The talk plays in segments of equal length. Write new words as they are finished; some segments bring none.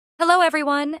Hello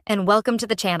everyone, and welcome to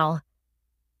the channel.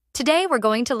 Today we're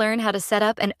going to learn how to set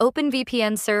up an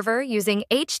OpenVPN server using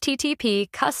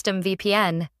HTTP Custom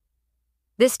VPN.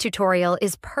 This tutorial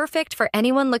is perfect for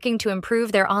anyone looking to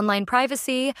improve their online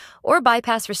privacy or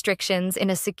bypass restrictions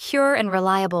in a secure and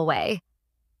reliable way.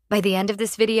 By the end of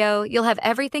this video, you'll have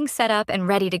everything set up and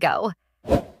ready to go.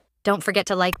 Don't forget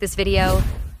to like this video,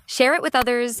 share it with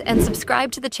others, and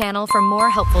subscribe to the channel for more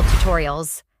helpful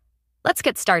tutorials. Let's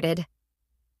get started.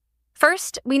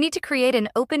 First, we need to create an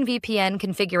OpenVPN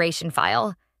configuration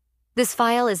file. This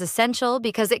file is essential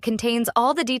because it contains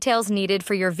all the details needed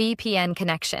for your VPN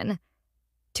connection.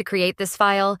 To create this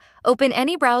file, open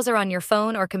any browser on your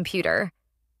phone or computer.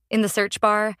 In the search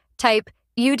bar, type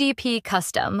UDP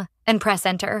Custom and press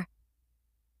Enter.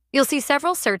 You'll see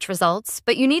several search results,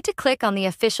 but you need to click on the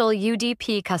official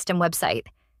UDP Custom website.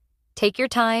 Take your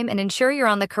time and ensure you're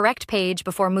on the correct page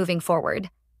before moving forward.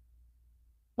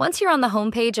 Once you're on the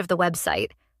home page of the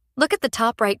website, look at the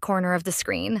top right corner of the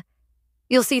screen.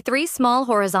 You'll see three small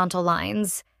horizontal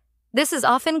lines. This is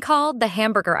often called the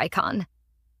hamburger icon.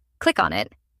 Click on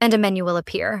it, and a menu will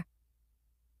appear.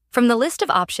 From the list of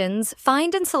options,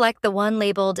 find and select the one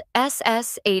labeled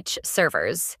SSH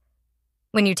Servers.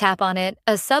 When you tap on it,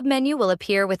 a submenu will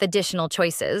appear with additional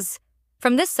choices.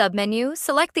 From this submenu,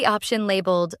 select the option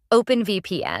labeled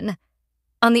OpenVPN.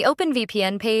 On the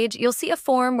OpenVPN page, you'll see a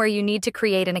form where you need to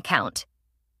create an account.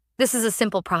 This is a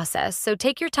simple process, so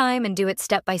take your time and do it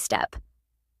step by step.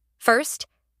 First,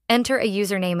 enter a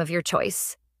username of your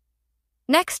choice.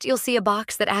 Next, you'll see a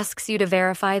box that asks you to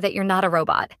verify that you're not a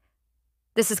robot.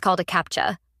 This is called a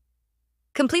CAPTCHA.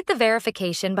 Complete the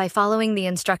verification by following the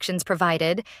instructions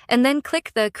provided, and then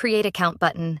click the Create Account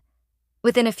button.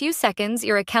 Within a few seconds,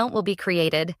 your account will be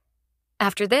created.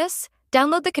 After this,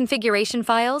 download the configuration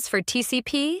files for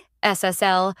TCP,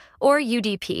 SSL, or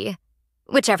UDP,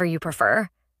 whichever you prefer.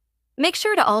 Make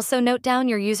sure to also note down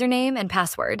your username and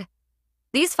password.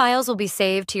 These files will be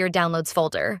saved to your Downloads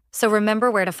folder, so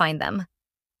remember where to find them.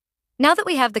 Now that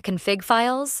we have the config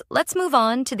files, let's move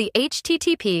on to the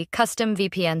HTTP Custom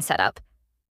VPN setup.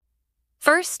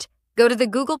 First, go to the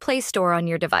Google Play Store on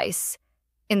your device.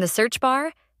 In the search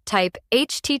bar, type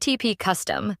HTTP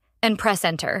Custom and press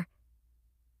Enter.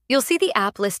 You'll see the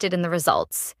app listed in the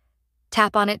results.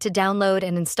 Tap on it to download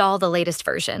and install the latest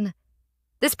version.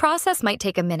 This process might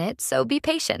take a minute, so be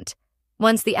patient.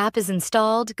 Once the app is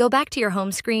installed, go back to your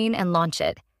home screen and launch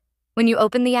it. When you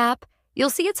open the app, you'll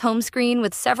see its home screen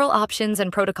with several options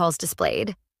and protocols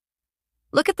displayed.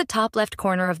 Look at the top left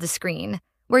corner of the screen,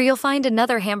 where you'll find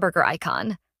another hamburger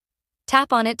icon.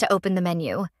 Tap on it to open the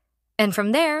menu, and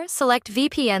from there, select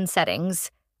VPN Settings,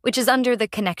 which is under the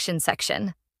Connection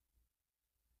section.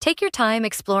 Take your time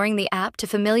exploring the app to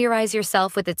familiarize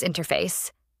yourself with its interface.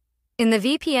 In the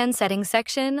VPN Settings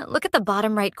section, look at the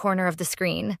bottom right corner of the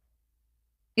screen.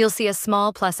 You'll see a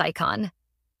small plus icon.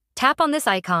 Tap on this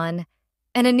icon,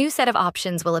 and a new set of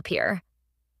options will appear.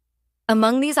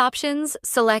 Among these options,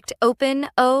 select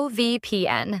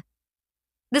OpenVPN.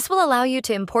 This will allow you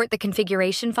to import the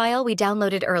configuration file we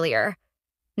downloaded earlier.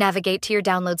 Navigate to your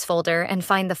Downloads folder and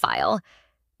find the file,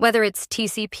 whether it's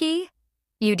TCP,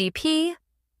 UDP,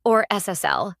 or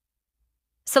SSL.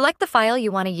 Select the file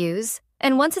you want to use,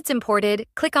 and once it's imported,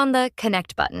 click on the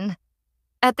Connect button.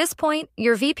 At this point,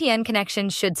 your VPN connection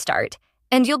should start,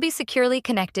 and you'll be securely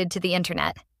connected to the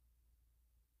internet.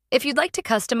 If you'd like to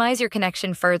customize your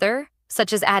connection further,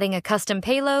 such as adding a custom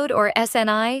payload or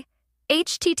SNI,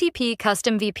 HTTP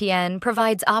Custom VPN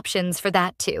provides options for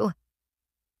that too.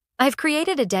 I've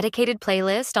created a dedicated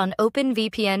playlist on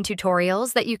OpenVPN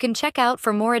tutorials that you can check out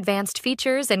for more advanced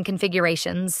features and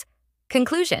configurations.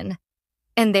 Conclusion.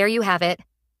 And there you have it.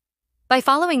 By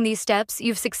following these steps,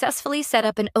 you've successfully set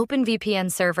up an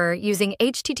OpenVPN server using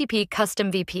HTTP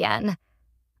Custom VPN.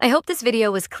 I hope this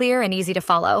video was clear and easy to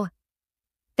follow.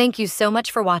 Thank you so much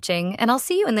for watching, and I'll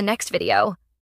see you in the next video.